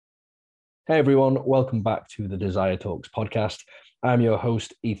Hey everyone, welcome back to the Desire Talks podcast. I'm your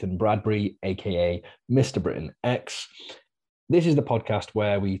host, Ethan Bradbury, aka Mr. Britain X. This is the podcast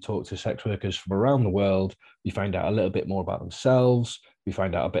where we talk to sex workers from around the world. We find out a little bit more about themselves. We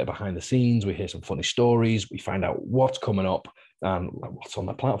find out a bit behind the scenes. We hear some funny stories. We find out what's coming up and what's on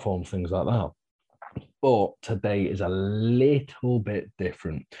the platform, things like that. But today is a little bit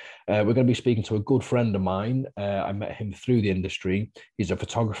different. We're going to be speaking to a good friend of mine. I met him through the industry. He's a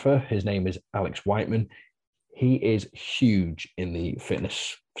photographer. His name is Alex Wightman. He is huge in the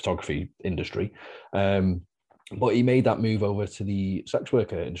fitness photography industry. But he made that move over to the sex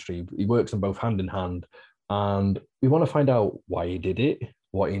worker industry. He works them both hand in hand. And we want to find out why he did it,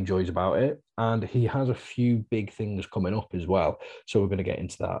 what he enjoys about it. And he has a few big things coming up as well. So we're going to get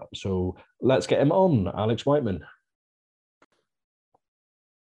into that. So let's get him on, Alex Whiteman.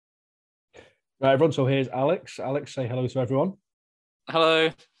 Right, everyone. So here's Alex. Alex, say hello to everyone. Hello.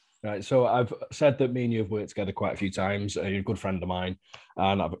 Right, so I've said that me and you have worked together quite a few times. You're a good friend of mine,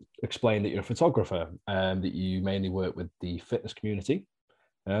 and I've explained that you're a photographer and that you mainly work with the fitness community,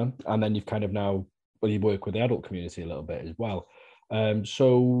 and then you've kind of now, well, you work with the adult community a little bit as well.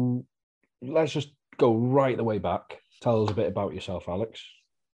 So let's just go right the way back. Tell us a bit about yourself, Alex.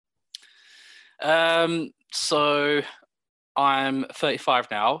 So I'm 35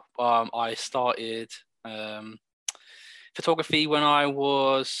 now. I started photography when I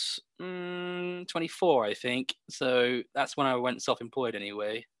was 24, I think. So that's when I went self-employed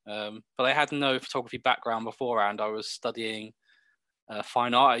anyway. But I had no photography background beforehand. I was studying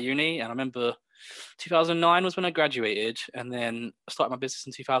fine art at uni, and I remember 2009 was when I graduated, and then I started my business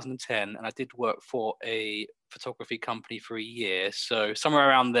in 2010, and I did work for a photography company for a year. So somewhere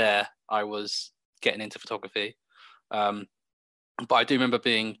around there, I was getting into photography. But I do remember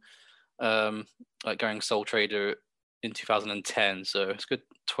being like going sole trader in 2010. So it's a good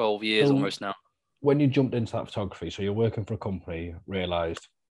 12 years almost now. When you jumped into that photography, so you're working for a company, realized,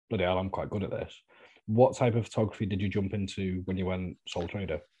 bloody hell, I'm quite good at this. What type of photography did you jump into when you went sole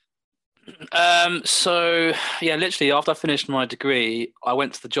trader? So yeah, literally after I finished my degree, I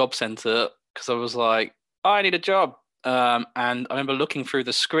went to the job center because I was like, oh, I need a job. And I remember looking through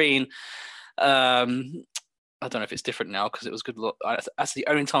the screen. I don't know if it's different now because it was good. That's the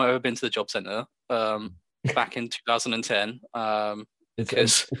only time I've ever been to the job center. Back in 2010.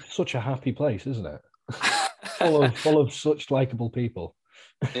 It's such a happy place, isn't it? full of such likable people.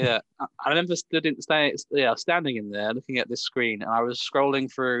 Yeah, I remember standing in there looking at this screen, and I was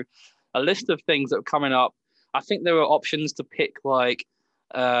scrolling through a list of things that were coming up. I think there were options to pick like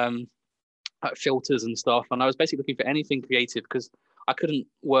filters and stuff, and I was basically looking for anything creative because I couldn't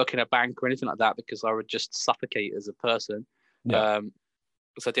work in a bank or anything like that because I would just suffocate as a person. Yeah.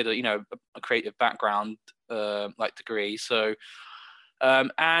 Because I did a creative background like degree. So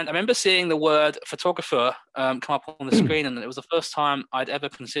and I remember seeing the word photographer come up on the screen, and it was the first time I'd ever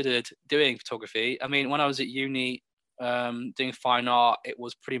considered doing photography. I mean, when I was at uni doing fine art, it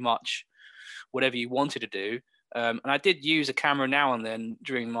was pretty much whatever you wanted to do. And I did use a camera now and then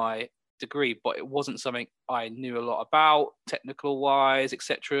during my degree, but it wasn't something I knew a lot about, technical wise,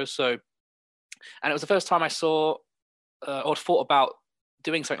 etc. So, and it was the first time I saw or thought about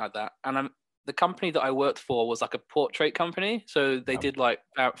doing something like that. And the company that I worked for was like a portrait company. So they did like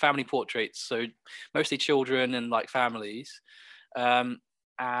family portraits. So mostly children and like families. And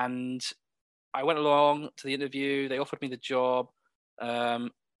I went along to the interview. They offered me the job.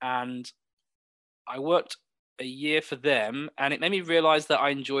 And I worked a year for them. And it made me realize that I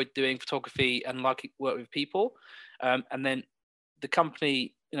enjoyed doing photography and like work with people. And then the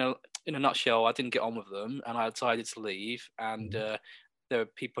company, in a nutshell, I didn't get on with them and I decided to leave. And there were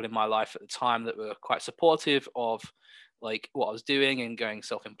people in my life at the time that were quite supportive of like what I was doing and going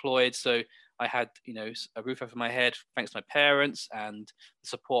self-employed. So I had, a roof over my head, thanks to my parents and the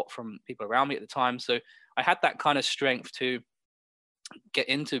support from people around me at the time. So I had that kind of strength to get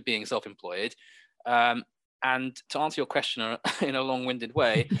into being self-employed. And to answer your question in a long-winded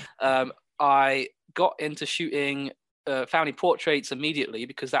way, I got into shooting family portraits immediately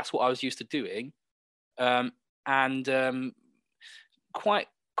because that's what I was used to doing. And quite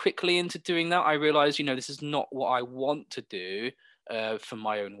quickly into doing that, I realized, this is not what I want to do for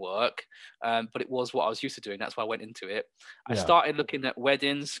my own work, but it was what I was used to doing. That's why I went into it. I started looking at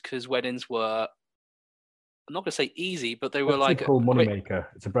weddings because weddings were, I'm not going to say easy, but they were like a cool moneymaker.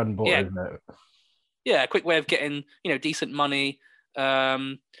 It's a bread and butter, isn't it? Yeah, a quick way of getting, decent money.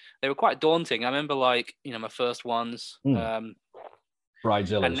 They were quite daunting. I remember like, my first ones.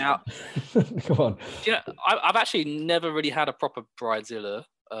 Bridezillas. And now, come on. I've actually never really had a proper bridezilla.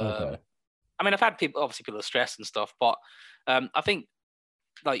 Okay. I mean, I've had people are stressed and stuff, but I think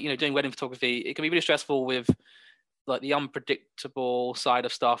like, doing wedding photography, it can be really stressful with like the unpredictable side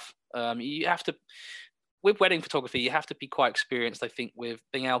of stuff. You have to, with wedding photography, you have to be quite experienced, I think, with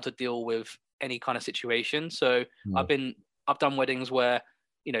being able to deal with any kind of situation. So I've done weddings where,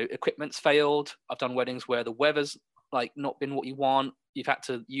 equipment's failed. I've done weddings where the weather's like not been what you want. You've had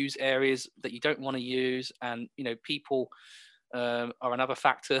to use areas that you don't want to use, and people are another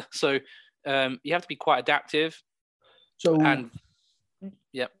factor. So you have to be quite adaptive. So, and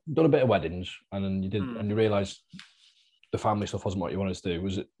yeah, done a bit of weddings, and then and you realised the family stuff wasn't what you wanted to do.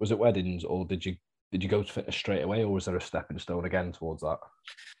 Was it weddings, or did you go to fitness straight away, or was there a stepping stone again towards that?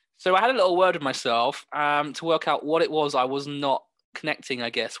 So I had a little word with myself to work out what it was I was not connecting, I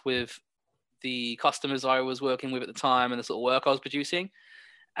guess, with the customers I was working with at the time and the sort of work I was producing.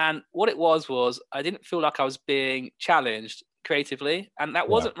 And what it was I didn't feel like I was being challenged creatively, and that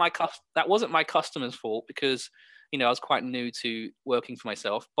wasn't my customer's fault, because I was quite new to working for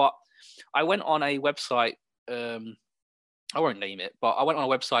myself. But I went on a website. I won't name it, but I went on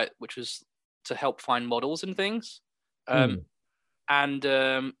a website which was to help find models and things. And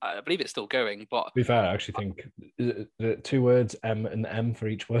I believe it's still going. But to be fair, I actually think is it 2 words, M and M for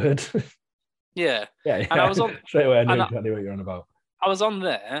each word. Yeah. Yeah. And I was on straight away. I knew exactly what you're on about. I was on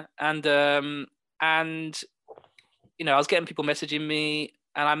there, and I was getting people messaging me,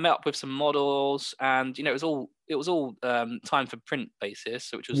 and I met up with some models, and it was all time for print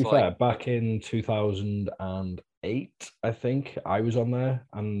basis, which was to be fair, back in 2008, I think I was on there,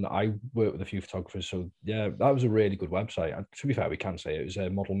 and I worked with a few photographers. So yeah, that was a really good website. And to be fair, we can say it was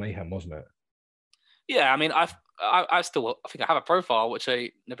Model Mayhem, wasn't it? Yeah, I mean, I think I have a profile which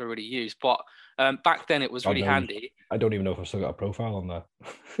I never really used, but back then it was really handy. I don't even know if I've still got a profile on there.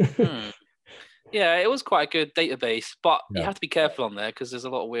 Yeah, it was quite a good database, but you have to be careful on there because there's a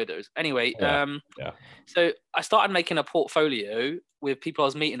lot of weirdos. Anyway, so I started making a portfolio with people I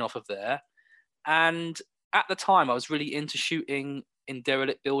was meeting off of there, and at the time I was really into shooting in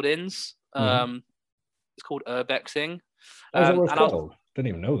derelict buildings. It's called urbexing. Is that what it's called? Didn't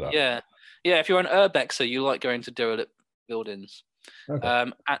even know that. Yeah. If you're an urbexer, you like going to derelict buildings. Okay.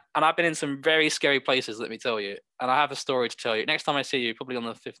 And I've been in some very scary places, let me tell you. And I have a story to tell you. Next time I see you, probably on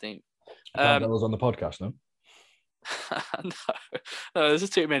the 15th. That was on the podcast, no? No, there's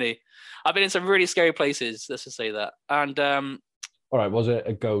just too many. I've been in some really scary places, let's just say that. And all right, was it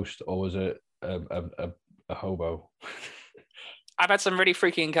a ghost or was it a hobo? I've had some really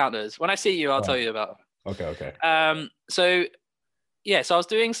freaky encounters. When I see you, I'll tell you about them. Okay. So I was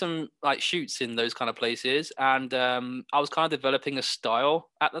doing some like shoots in those kind of places, and I was kind of developing a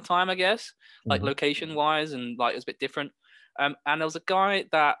style at the time, I guess, like location wise, and like it was a bit different. And there was a guy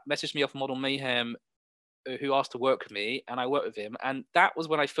that messaged me off Model Mayhem who asked to work with me, and I worked with him. And that was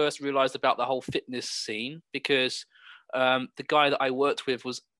when I first realized about the whole fitness scene, because the guy that I worked with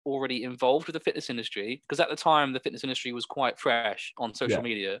was already involved with the fitness industry, because at the time the fitness industry was quite fresh on social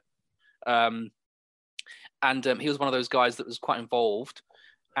media. And he was one of those guys that was quite involved.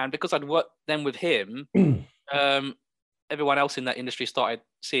 And because I'd worked then with him, everyone else in that industry started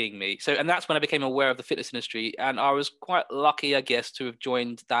seeing me. And that's when I became aware of the fitness industry. And I was quite lucky, I guess, to have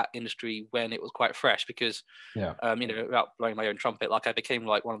joined that industry when it was quite fresh, because, without blowing my own trumpet, like I became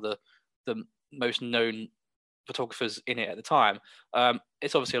like one of the most known photographers in it at the time.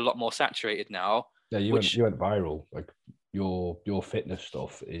 It's obviously a lot more saturated now. Yeah, you went viral. Like your fitness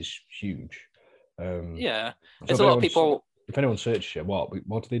stuff is huge. There's a lot of people. If anyone searches you, what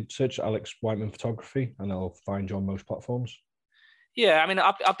do they search? Alex Wightman photography, and they'll find you on most platforms. Yeah, I mean,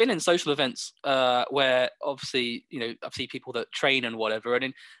 I've been in social events where obviously, I've seen people that train and whatever, and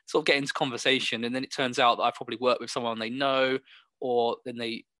then sort of get into conversation, and then it turns out that I've probably worked with someone they know, or then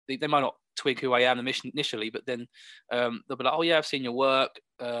they might not twig who I am initially, but then they'll be like, oh yeah, I've seen your work,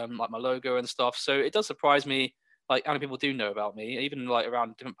 like my logo and stuff. So it does surprise me, like how many people do know about me, even like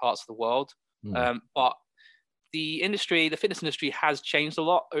around different parts of the world. But the fitness industry has changed a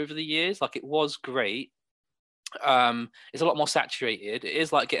lot over the years. Like it was great. It's a lot more saturated. It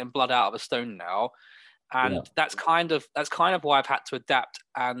is like getting blood out of a stone now. And that's kind of why I've had to adapt,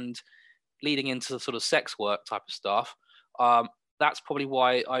 and leading into the sort of sex work type of stuff. That's probably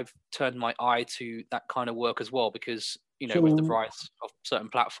why I've turned my eye to that kind of work as well, because, with the rise of certain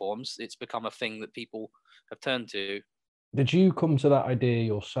platforms, it's become a thing that people have turned to. Did you come to that idea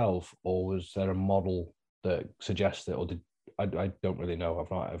yourself, or was there a model that suggested it, or I don't really know.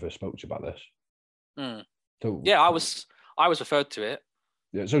 I've not ever spoke to you about this. So yeah, I was referred to it.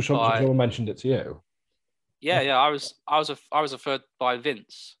 Yeah, so someone mentioned it to you. Yeah, I was referred by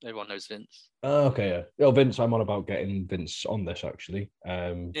Vince. Everyone knows Vince. Oh, okay, yeah. Well, Vince, I'm on about getting Vince on this actually.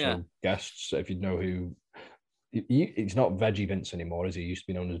 So guests, if you know who It's not Veggie Vince anymore, is he? He used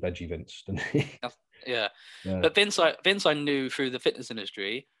to be known as Veggie Vince, didn't he? Yeah. Yeah. But Vince I knew through the fitness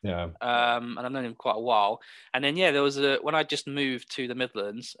industry. Yeah. And I've known him quite a while. And then there was when I just moved to the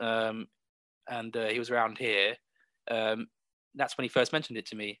Midlands, and he was around here. That's when he first mentioned it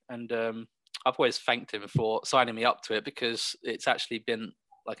to me, and I've always thanked him for signing me up to it, because it's actually been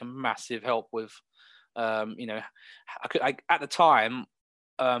like a massive help with, at the time,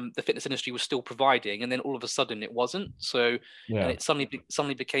 the fitness industry was still providing, and then all of a sudden it wasn't. So, Yeah. and it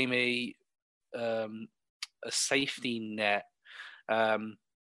suddenly became a safety net. I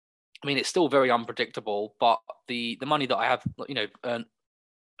mean, it's still very unpredictable, but the money that I have, earned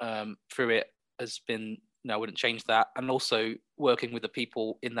through it has been, I wouldn't change that. And also working with the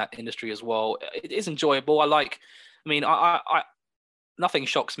people in that industry as well, it is enjoyable. I nothing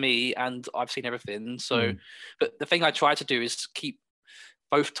shocks me, and I've seen everything. So, but the thing I try to do is keep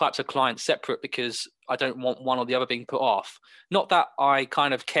both types of clients separate, because I don't want one or the other being put off. Not that I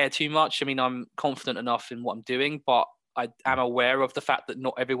kind of care too much. I mean, I'm confident enough in what I'm doing, but I am aware of the fact that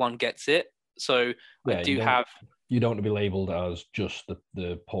not everyone gets it. So Yeah, I do have. You don't want to be labelled as just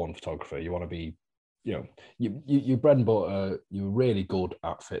the porn photographer. You want to be, you're bread and butter. You're really good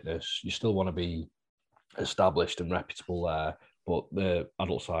at fitness. You still want to be established and reputable there, but the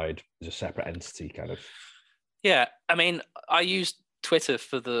adult side is a separate entity, kind of. Yeah, I mean, I use Twitter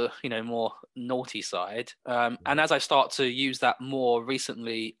for the more naughty side, and as I start to use that more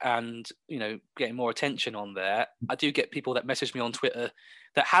recently, and getting more attention on there, I do get people that message me on Twitter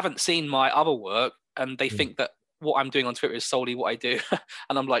that haven't seen my other work, and they think that what I'm doing on Twitter is solely what I do,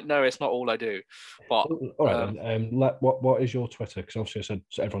 and I'm like, no, it's not all I do. But all right, then. What is your Twitter? Because obviously I said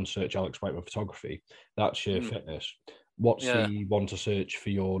everyone search Alex Wightman photography. That's your fitness. What's the one to search for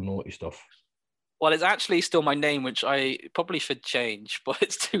your naughty stuff? Well, it's actually still my name, which I probably should change, but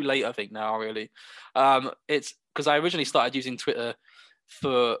it's too late, I think, now, really. It's because I originally started using Twitter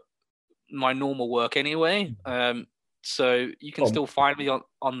for my normal work anyway. So you can still find me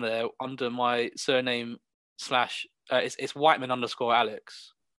on there under my surname / it's Wightman_Alex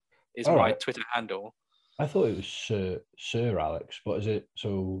is All my right. Twitter handle. I thought it was Sir Alex, but is it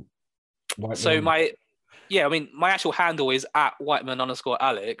so? Wightman So my actual handle is at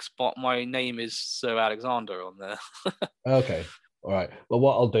Wightman_Alex, but my name is Sir Alexander on there. Okay. All right. Well,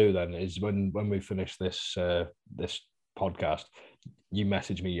 what I'll do then is when we finish this this podcast, you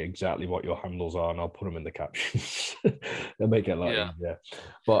message me exactly what your handles are, and I'll put them in the captions. They'll make it a lot easier.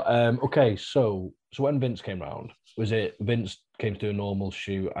 But okay, so when Vince came round, was it Vince came to do a normal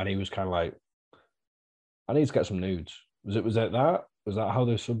shoot, and he was kind of like, I need to get some nudes. Was it that? Was that how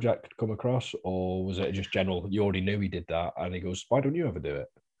the subject come across, or was it just general? You already knew he did that, and he goes, "Why don't you ever do it?"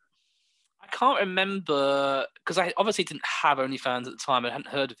 I can't remember, because I obviously didn't have OnlyFans at the time. I hadn't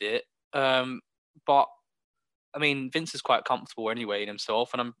heard of it. But I mean, Vince is quite comfortable anyway in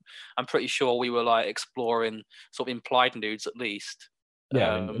himself, and I'm pretty sure we were like exploring sort of implied nudes at least.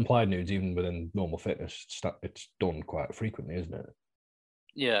 Yeah, I mean, implied nudes, even within normal fitness, it's done quite frequently, isn't it?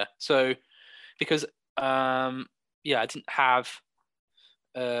 Yeah. So because I didn't have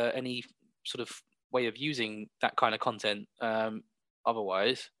any sort of way of using that kind of content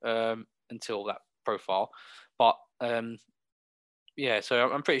otherwise until that profile. But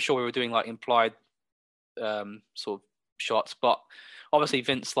so I'm pretty sure we were doing like implied sort of shots. But obviously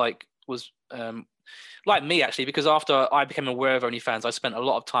Vince was like me, actually, because after I became aware of OnlyFans, I spent a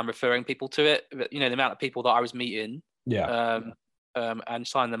lot of time referring people to it. The amount of people that I was meeting. Yeah. And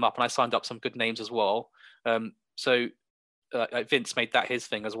sign them up, and I signed up some good names as well. So Vince made that his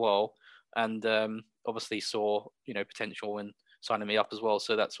thing as well, and obviously saw potential in signing me up as well.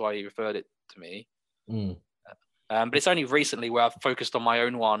 So that's why he referred it to me. But it's only recently where I've focused on my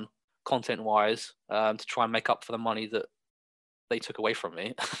own one, content-wise, to try and make up for the money that they took away from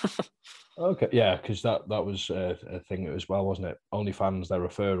me. Okay, yeah, because that was a thing as well, wasn't it? OnlyFans, their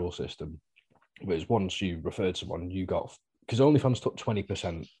referral system, was once you referred someone, you got, because OnlyFans took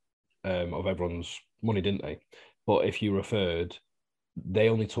 20% of everyone's money, didn't they? But if you referred, they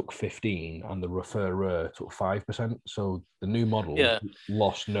only took 15, and the referrer took 5%. So the new model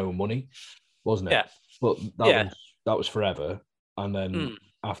lost no money, wasn't it? Yeah. But that was forever, and then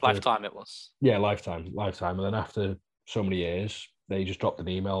after lifetime it was. Yeah, lifetime, and then after so many years, they just dropped an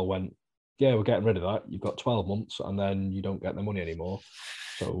email, went, yeah, we're getting rid of that. You've got 12 months, and then you don't get the money anymore.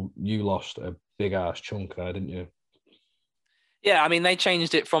 So you lost a big ass chunk there, didn't you? Yeah, I mean, they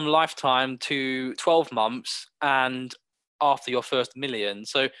changed it from lifetime to 12 months and after your first million.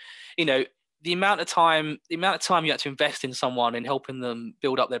 So, the amount of time you had to invest in someone and helping them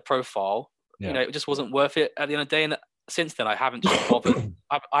build up their profile, it just wasn't worth it at the end of the day. And since then I haven't just bothered.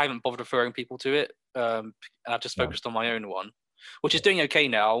 I haven't bothered referring people to it, and I've just focused on my own one, which is doing okay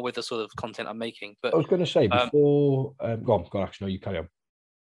now with the sort of content I'm making. But I was going to say before, go on. Actually, no, you carry on.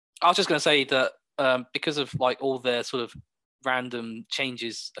 I was just going to say that because of like all their sort of random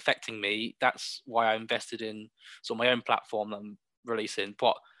changes affecting me, that's why I invested in sort of my own platform that I'm releasing,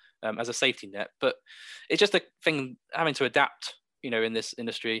 but as a safety net. But it's just a thing having to adapt, in this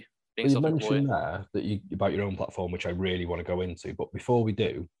industry. Being You self-employed. mentioned there that you about your own platform, which I really want to go into. But before we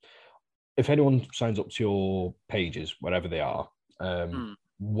do, if anyone signs up to your pages, wherever they are,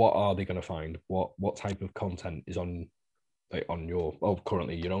 what are they going to find? What type of content is on your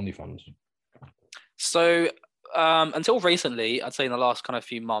currently your OnlyFans? So until recently, I'd say in the last kind of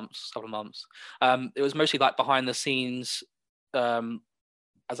couple of months, it was mostly like behind the scenes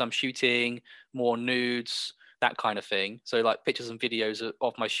as I'm shooting, more nudes, that kind of thing. So like pictures and videos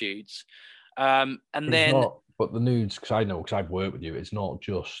of my shoots. And then, but the nudes, because I've worked with you, it's not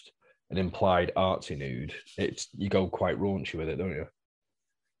just an implied artsy nude. It's you go quite raunchy with it, don't you?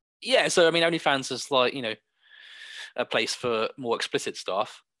 Yeah. So I mean, OnlyFans is like a place for more explicit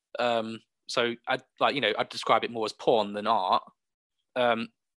stuff. So I'd describe it more as porn than art.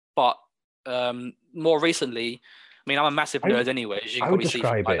 But more recently, I mean, I'm a massive nerd anyway, as you can probably see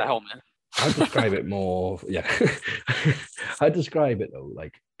from the helmet. I'd describe it more, yeah. I'd describe it though,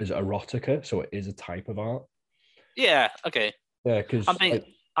 like as erotica, so it is a type of art. Yeah. Okay. Yeah, because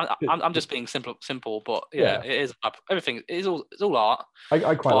I'm just being simple, but yeah, it is. Everything it's all art.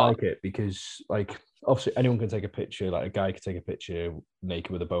 I quite like it because, like, obviously anyone can take a picture. Like a guy can take a picture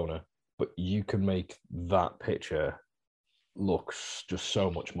naked with a boner, but you can make that picture looks just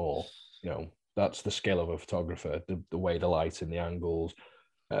so much more. That's the skill of a photographer. The way the light and the angles,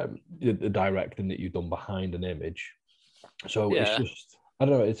 the directing that you've done behind an image. So it's just, I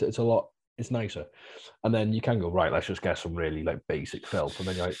don't know. It's a lot. It's nicer. And then you can go, right, let's just get some really like basic filth. And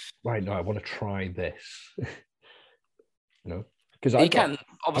then you're like, right, no, I want to try this. Because you can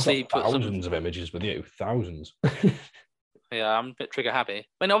obviously put thousands of images with you, thousands. Yeah, I'm a bit trigger happy.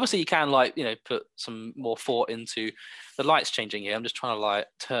 I mean, obviously you can put some more thought into the lights changing here. I'm just trying to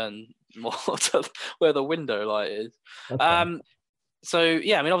turn more to where the window light is. So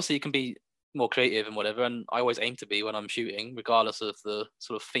yeah, I mean, obviously you can be more creative and whatever, and I always aim to be when I'm shooting, regardless of the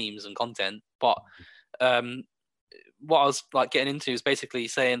sort of themes and content. But what I was getting into is basically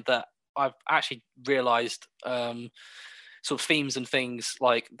saying that I've actually realized sort of themes and things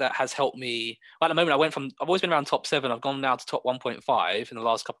that has helped me. At the moment, I've always been around top 7. I've gone now to top 1.5 in the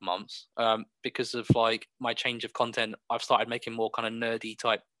last couple of months because of my change of content. I've started making more kind of nerdy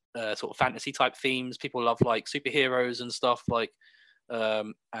type sort of fantasy type themes. People love superheroes and stuff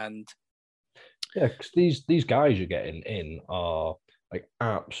and yeah, because these guys you're getting in are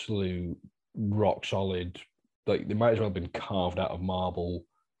absolute rock solid. They might as well have been carved out of marble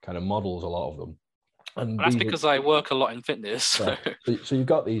kind of models, a lot of them. And that's because I work a lot in fitness. Yeah. So you've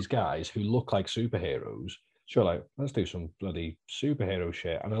got these guys who look like superheroes. Sure, let's do some bloody superhero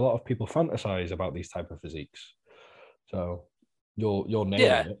shit. And a lot of people fantasize about these type of physiques. So you're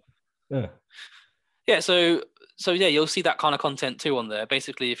nailing it. Yeah. Yeah. So yeah, you'll see that kind of content too on there.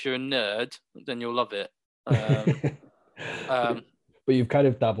 Basically, if you're a nerd, then you'll love it. But you've kind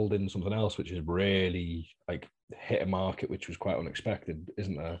of dabbled in something else, which is really hit a market, which was quite unexpected,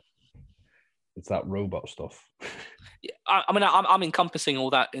 isn't there? It's that robot stuff. Yeah, I mean, I'm encompassing all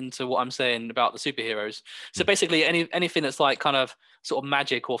that into what I'm saying about the superheroes. So basically, anything that's kind of sort of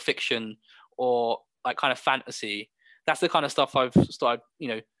magic or fiction or kind of fantasy, that's the kind of stuff I've started,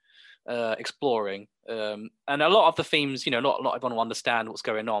 exploring. And a lot of the themes, not everyone will understand what's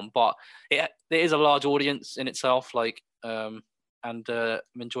going on, but there is a large audience in itself. And I'm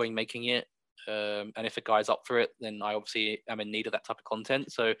enjoying making it. And if a guy's up for it, then I obviously am in need of that type of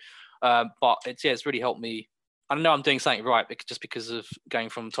content. So. But it's really helped me. I know I'm doing something right because of going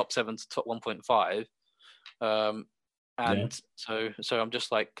from top 7 to top 1.5, so I'm just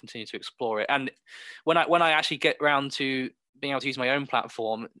continue to explore it. And when I actually get around to being able to use my own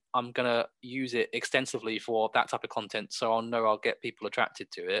platform, I'm gonna use it extensively for that type of content. So I'll get people attracted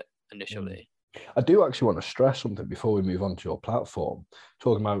to it initially. I do actually want to stress something before we move on to your platform.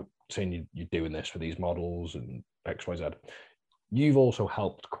 Talking about saying you're doing this for these models and X, Y, Z. You've also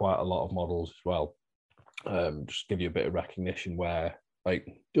helped quite a lot of models as well. Just give you a bit of recognition where,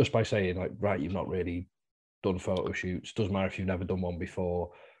 just by saying, right, you've not really done photo shoots, doesn't matter if you've never done one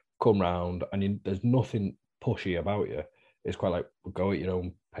before, come round, and there's nothing pushy about you. It's quite we'll go at your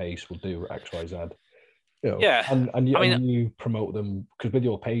own pace, we'll do X, Y, Z. Yeah. And you promote them, because with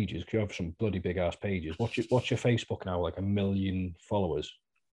your pages, because you have some bloody big ass pages. What's your Facebook now? 1 million followers,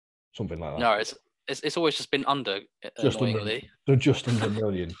 something like that. No, it's always just been under, Just under, annoyingly. so just under a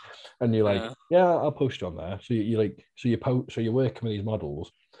million, and you're like, yeah, I'll post you on there. So you like, so you're working with these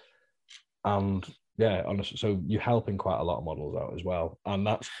models, and yeah, honestly, so you're helping quite a lot of models out as well, and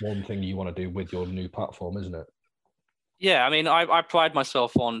that's one thing you want to do with your new platform, isn't it? Yeah, I mean, I pride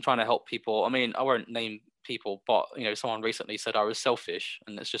myself on trying to help people. I mean, I won't name people, but someone recently said I was selfish,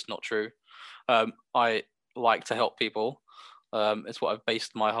 and it's just not true. I like to help people. It's what I've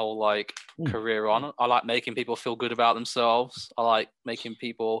based my whole career on. I like making people feel good about themselves. I like making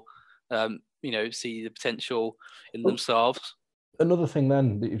people, see the potential in themselves. Another thing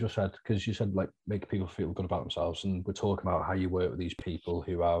then that you just said, because you said like make people feel good about themselves, and we're talking about how you work with these people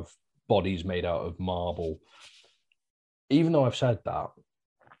who have bodies made out of marble. Even though I've said that,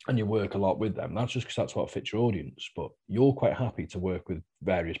 and you work a lot with them, that's just because that's what fits your audience. But you're quite happy to work with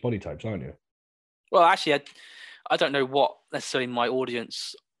various body types, aren't you? Well, actually, I don't know what necessarily my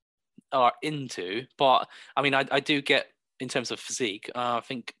audience are into, but I mean, I do get in terms of physique. I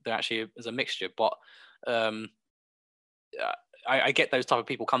think there actually is a mixture, but I get those type of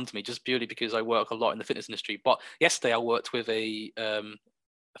people come to me just purely because I work a lot in the fitness industry. But yesterday I worked with a,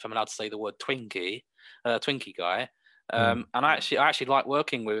 if I'm allowed to say the word Twinkie guy, and I actually like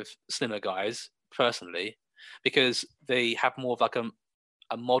working with slimmer guys personally because they have more of like a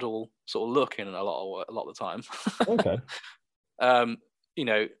model sort of look in a lot of the time. Okay.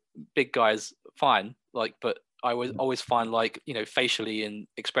 Big guys fine, but I always find facially and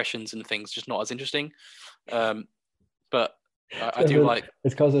expressions and things just not as interesting. But I do like.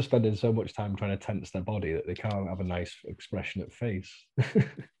 It's because they're spending so much time trying to tense their body that they can't have a nice expression at face.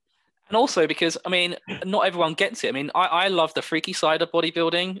 And also because, I mean, not everyone gets it. I mean, I love the freaky side of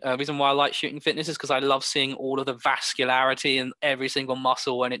bodybuilding. The reason why I like shooting fitness is because I love seeing all of the vascularity and every single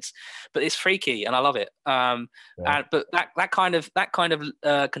muscle, and but it's freaky and I love it. But that kind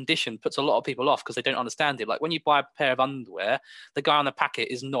of condition puts a lot of people off because they don't understand it. Like when you buy a pair of underwear, the guy on the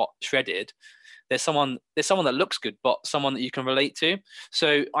packet is not shredded. There's someone that looks good, but someone that you can relate to.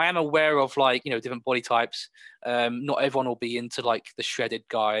 So I am aware of different body types. Not everyone will be into like the shredded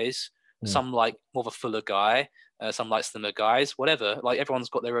guys. Some like more of a fuller guy. Some like slimmer guys. Whatever. Like everyone's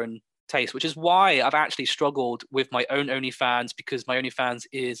got their own taste, which is why I've actually struggled with my own OnlyFans because my OnlyFans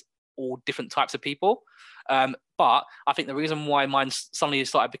is all different types of people. But I think the reason why mine suddenly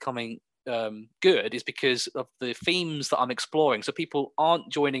started becoming good is because of the themes that I'm exploring. So people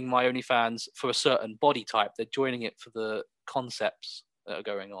aren't joining my OnlyFans for a certain body type; they're joining it for the concepts that are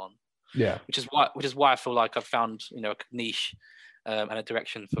going on. Yeah, which is why I feel like I've found a niche and a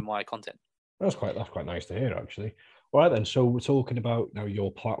direction for my content. That's quite nice to hear, actually. All right then. So we're talking about now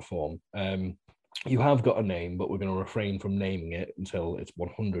your platform. You have got a name, but we're going to refrain from naming it until it's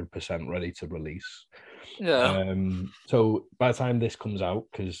 100% ready to release. Yeah. So by the time this comes out,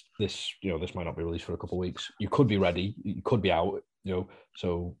 because this might not be released for a couple of weeks, you could be ready, you could be out,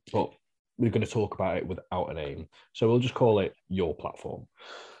 So, but we're going to talk about it without a name. So we'll just call it your platform.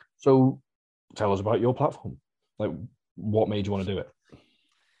 So tell us about your platform. Like, what made you want to do it?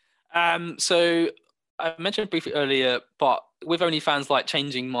 So I mentioned briefly earlier, but with OnlyFans,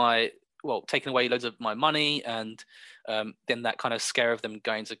 taking away loads of my money, and then that kind of scare of them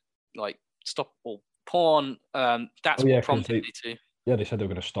going to stop all porn. That's what prompted me to. Yeah, they said they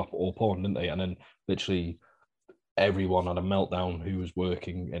were going to stop all porn, didn't they? And then literally everyone had a meltdown who was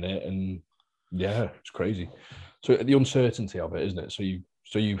working in it, and yeah, it's crazy. So the uncertainty of it, isn't it? So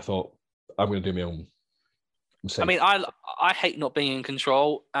you thought, I'm going to do my own. I mean, I hate not being in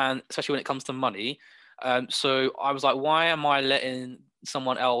control, and especially when it comes to money. So I was like, why am I letting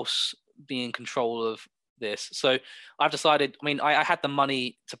someone else be in control of this? So I've decided. I mean, I had the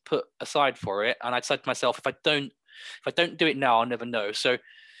money to put aside for it, and I said to myself, if I don't do it now, I'll never know. So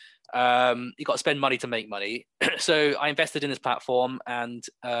you got to spend money to make money. So I invested in this platform, and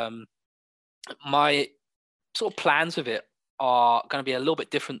my sort of plans with it are going to be a little bit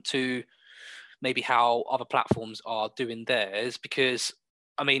different to maybe how other platforms are doing theirs, because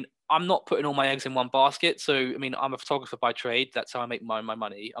I mean, I'm not putting all my eggs in one basket. So I mean, I'm a photographer by trade. That's how I make my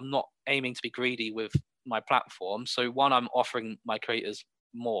money. I'm not aiming to be greedy with my platform. So one, I'm offering my creators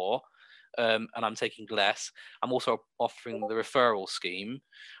more, and I'm taking less. I'm also offering the referral scheme.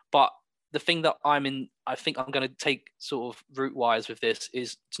 But the thing that I think I'm going to take sort of route wise with this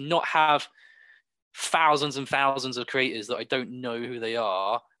is to not have thousands and thousands of creators that I don't know who they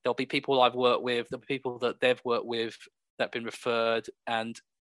are. There'll be people I've worked with, there'll be people that they've worked with that have been referred, and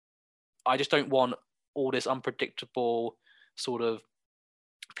I just don't want all this unpredictable sort of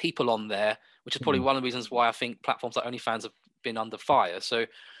people on there, which is probably one of the reasons why I think platforms like OnlyFans have been under fire. So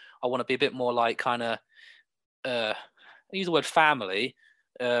I want to be a bit more like kind of, I use the word family.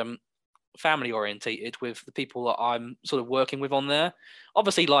 family orientated with the people that I'm sort of working with on there.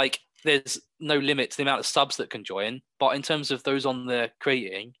 Obviously, like there's no limit to the amount of subs that can join, but in terms of those on there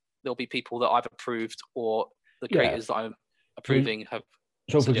creating, there'll be people that I've approved or the creators that I'm approving have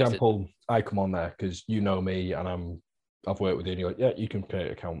So, for suggested. example, I come on there because you know me and I've worked with you, and you're like, yeah, you can create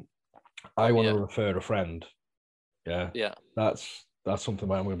an account. I want to refer a friend. Yeah. That's something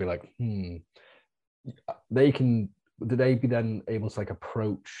where I'm going to be like, they can. Do they be then able to like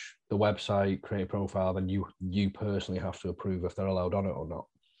approach the website, create a profile, then you personally have to approve if they're allowed on it or not?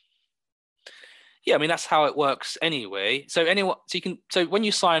 Yeah, I mean that's how it works anyway. So when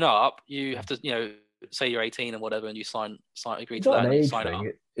you sign up, you have to say you're 18 and whatever, and you agree It's to not that, an and you age sign thing.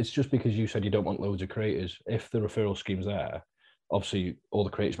 up. It's just because you said you don't want loads of creators. If the referral scheme's there, obviously all the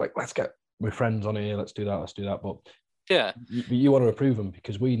creators are like, let's get my friends on here, let's do that. But yeah, you want to approve them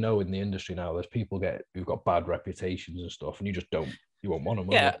because we know in the industry now there's people who've got bad reputations and stuff, and you won't want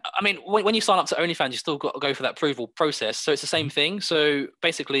them. yeah. I mean, when you sign up to OnlyFans, you still got to go for that approval process. So it's the same thing. So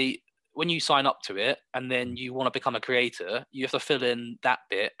basically, when you sign up to it and then you want to become a creator, you have to fill in that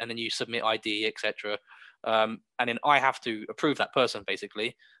bit and then you submit ID, etc. And then I have to approve that person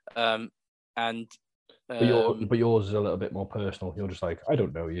basically. But yours is a little bit more personal. You're just like, I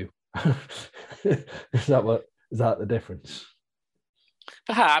don't know you. Is that the difference?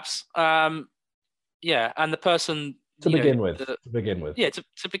 Perhaps, yeah. And the person to begin with. Yeah,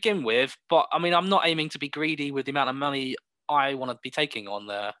 to begin with. But I mean, I'm not aiming to be greedy with the amount of money I want to be taking on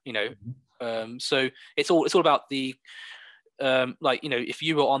there. So it's all about the if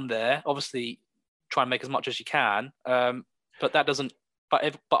you were on there, obviously try and make as much as you can. But that doesn't.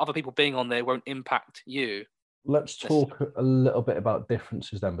 But other people being on there won't impact you. Let's talk a little bit about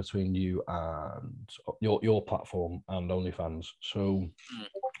differences then between you and your platform and OnlyFans. So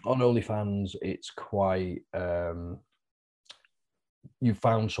on OnlyFans, it's quite you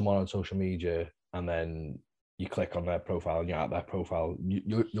found someone on social media and then you click on their profile and you're at their profile.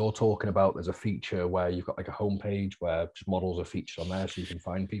 You're talking about there's a feature where you've got like a homepage where just models are featured on there so you can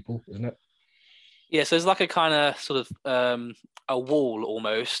find people, isn't it? Yeah, so there's like a kind of sort of a wall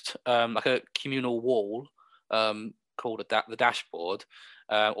almost, like a communal wall called the dashboard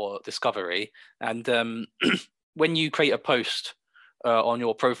or discovery. And when you create a post on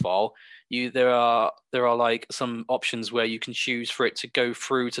your profile, there are like some options where you can choose for it to go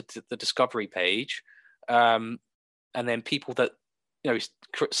through to the discovery page, and then people that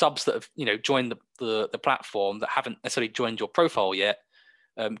subs that have joined the platform that haven't necessarily joined your profile yet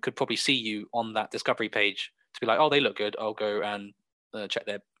could probably see you on that discovery page to be like, oh, they look good, I'll go and check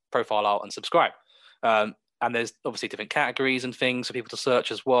their profile out and subscribe. And there's obviously different categories and things for people to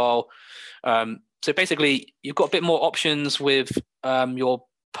search as well. So basically, you've got a bit more options with your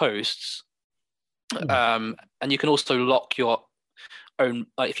posts, and you can also lock your own.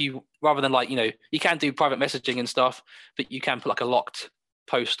 Like if you rather than you can do private messaging and stuff, but you can put like a locked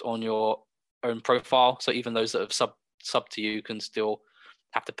post on your own profile. So even those that have sub to you can still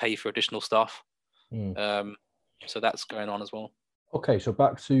have to pay for additional stuff. So that's going on as well. Okay, so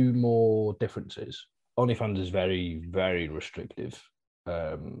back to more differences. OnlyFans is very, very restrictive.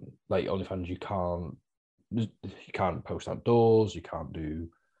 Like OnlyFans, you can't post outdoors, you can't do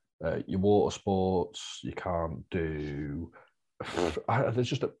your water sports, you can't do. There's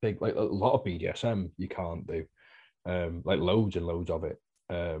just a lot of BDSM you can't do, like loads and loads of it.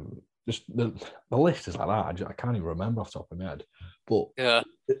 Just the list is like that. I can't even remember off the top of my head. But yeah,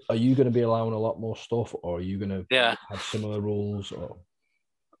 are you going to be allowing a lot more stuff, or are you going to have similar rules? Or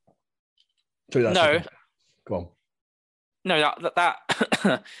no, go on. No,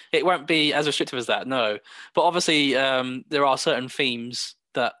 that it won't be as restrictive as that. No, but obviously there are certain themes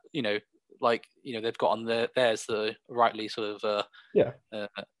that they've got on theirs that are rightly sort of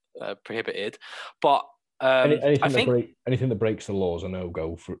prohibited. But anything that breaks the laws a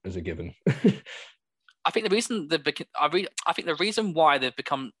no-go as a given. I think the reason why they've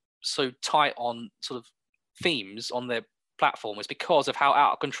become so tight on sort of themes on their platform is because of how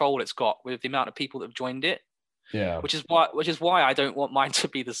out of control it's got with the amount of people that have joined it. Yeah. Which is why I don't want mine to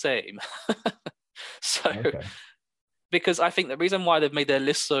be the same. Because I think the reason why they've made their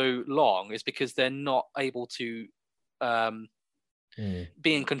list so long is because they're not able to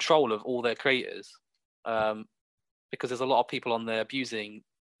be in control of all their creators. Because there's a lot of people on there abusing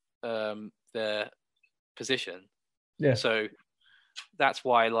their position. Yeah. So that's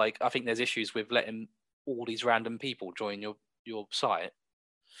why I think there's issues with letting all these random people join your site.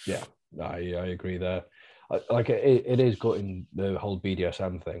 Yeah, I agree there. It is gutting the whole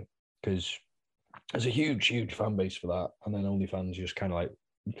BDSM thing because there's a huge fan base for that, and then OnlyFans just kind of like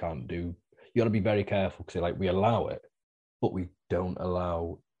you can't do. You got to be very careful because we allow it, but we don't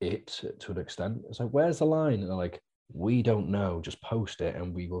allow it to an extent. It's like, where's the line? And they're like, we don't know, just post it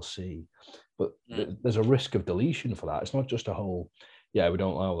and we will see. But there's a risk of deletion for that. It's not just a whole, yeah, we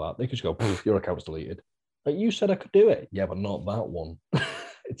don't allow that. They could just go, your account's deleted. But you said I could do it. Yeah, but not that one.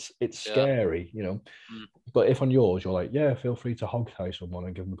 it's scary, you know. But if on yours you're like, yeah, feel free to hog tie someone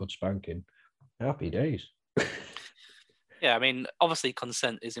and give them a good spanking, happy days. Yeah, I mean, obviously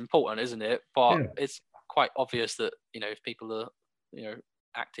consent is important, isn't it? But it's quite obvious that, you know, if people are, you know,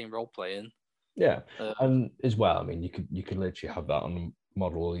 acting role playing. Yeah. And as well, I mean, you could literally have that on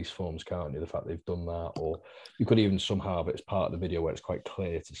model release forms, can't you? The fact they've done that, or you could even somehow have it as part of the video where it's quite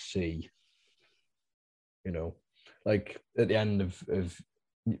clear to see, you know, like at the end of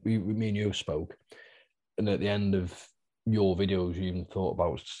me and you spoke, and at the end of your videos, you even thought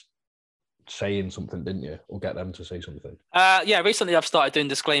about saying something, didn't you? Or get them to say something. Yeah, recently I've started doing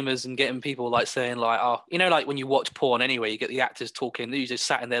disclaimers and getting people like saying like, oh, you know, like when you watch porn anyway, you get the actors talking, they usually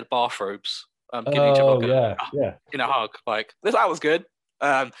sat in their bathrobes, giving each other in a hug. Like that was good.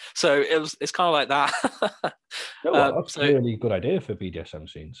 So it's kind of like that. No, that's a really good idea for BDSM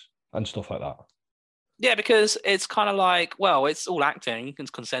scenes and stuff like that. Yeah, because it's kind of like, well, it's all acting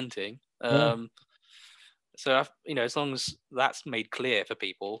and consenting. So, you know, as long as that's made clear for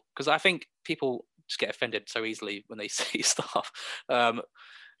people, because I think people just get offended so easily when they see stuff.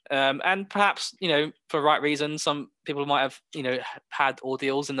 And perhaps, you know, for the right reasons, some people might have, you know, had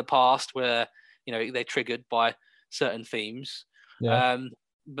ordeals in the past where, you know, they're triggered by certain themes. But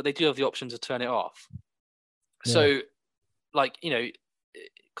they do have the option to turn it off. So, like, you know,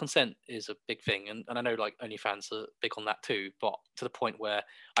 consent is a big thing, and I know like OnlyFans are big on that too, but to the point where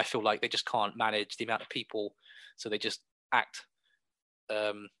I feel like they just can't manage the amount of people, so they just act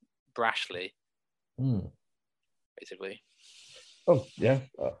brashly, basically. Oh yeah,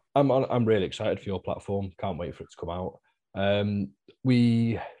 I'm really excited for your platform. Can't wait for it to come out.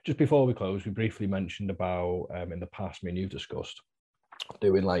 We just before we close, we briefly mentioned about in the past, me and you've discussed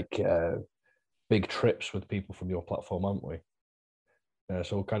doing like big trips with people from your platform, aren't we?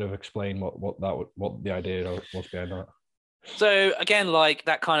 So we'll kind of explain what the idea was behind that. So again, like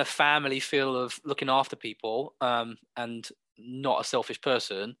that kind of family feel of looking after people, and not a selfish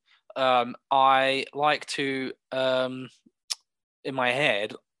person. I like to, in my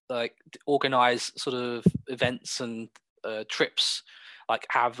head, like organize sort of events and trips. Like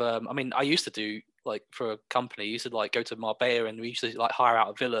have, I mean, I used to do like for a company, used to like go to Marbella and we used to like hire out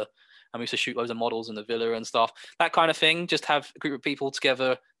a villa. And we used to shoot loads of models in the villa and stuff. That kind of thing. Just have a group of people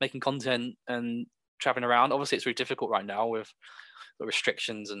together making content and traveling around. Obviously, it's really difficult right now with the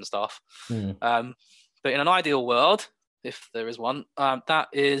restrictions and stuff. But in an ideal world, if there is one, that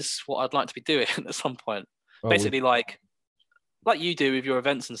is what I'd like to be doing at some point. Basically, like you do with your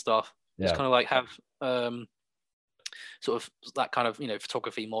events and stuff. Just kind of like have sort of that kind of, you know,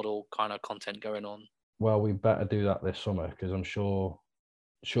 photography model kind of content going on. Well, we better do that this summer because I'm sure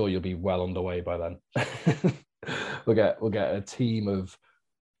you'll be well underway by then. we'll get a team of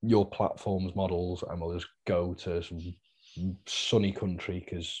your platform's models and we'll just go to some sunny country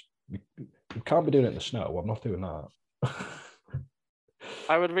because we can't be doing it in the snow. I'm not doing that.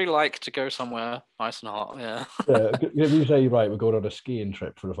 I would really like to go somewhere nice and hot. Yeah. If you say, right, we're going on a skiing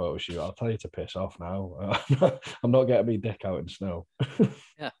trip for a photo shoot, I'll tell you to piss off now. I'm not getting me dick out in snow.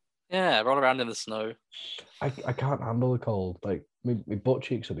 Yeah, roll around in the snow. I can't handle the cold. Like my butt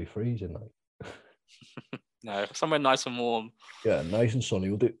cheeks will be freezing. Like no, somewhere nice and warm. Yeah, nice and sunny.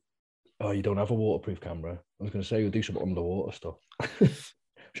 We'll do. Oh, you don't have a waterproof camera? I was going to say we'll do some underwater stuff.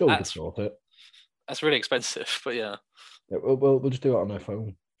 Sure, we can sort it. That's really expensive, but yeah. We'll just do it on our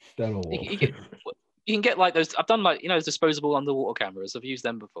phone. Then you can get like those. I've done like, you know, those disposable underwater cameras. I've used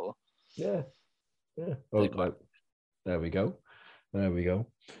them before. Yeah. Oh, right. There we go.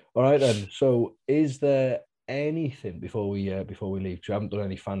 All right then. So, is there anything before we leave? Because we haven't done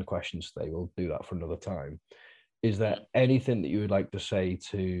any fan questions today. We'll do that for another time. Is there anything that you would like to say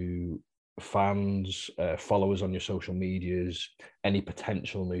to fans, followers on your social medias, any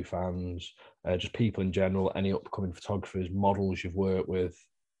potential new fans, just people in general, any upcoming photographers, models you've worked with,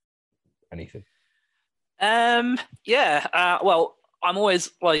 anything? Well, I'm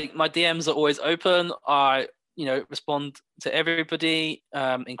always like, my DMs are always open. I, you know, respond to everybody,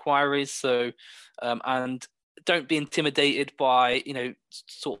 inquiries. So, and don't be intimidated by, you know,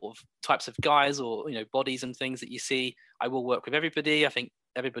 sort of types of guys or, you know, bodies and things that you see. I will work with everybody. I think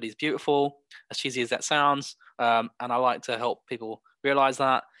everybody's beautiful, as cheesy as that sounds. And I like to help people realize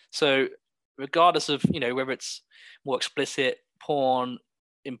that. So regardless of, you know, whether it's more explicit, porn,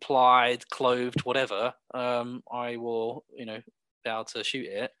 implied, clothed, whatever, I will, you know, be able to shoot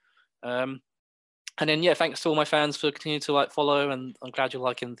it. And then yeah, thanks to all my fans for continuing to like follow, and I'm glad you're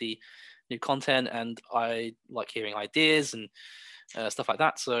liking the new content, and I like hearing ideas and stuff like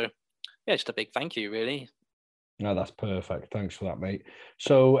that. So yeah, just a big thank you, really. No, that's perfect. Thanks for that, mate.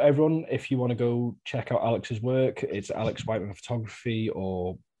 So everyone, if you want to go check out Alex's work, it's Alex Wightman Photography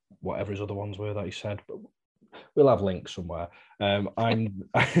or whatever his other ones were that he said, but we'll have links somewhere. I'm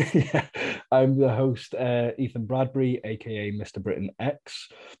yeah, I'm the host, Ethan Bradbury, aka Mr. Britain X.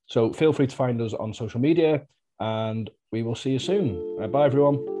 So feel free to find us on social media, and we will see you soon. Bye,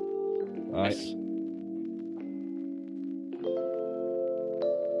 everyone. Bye. Yes.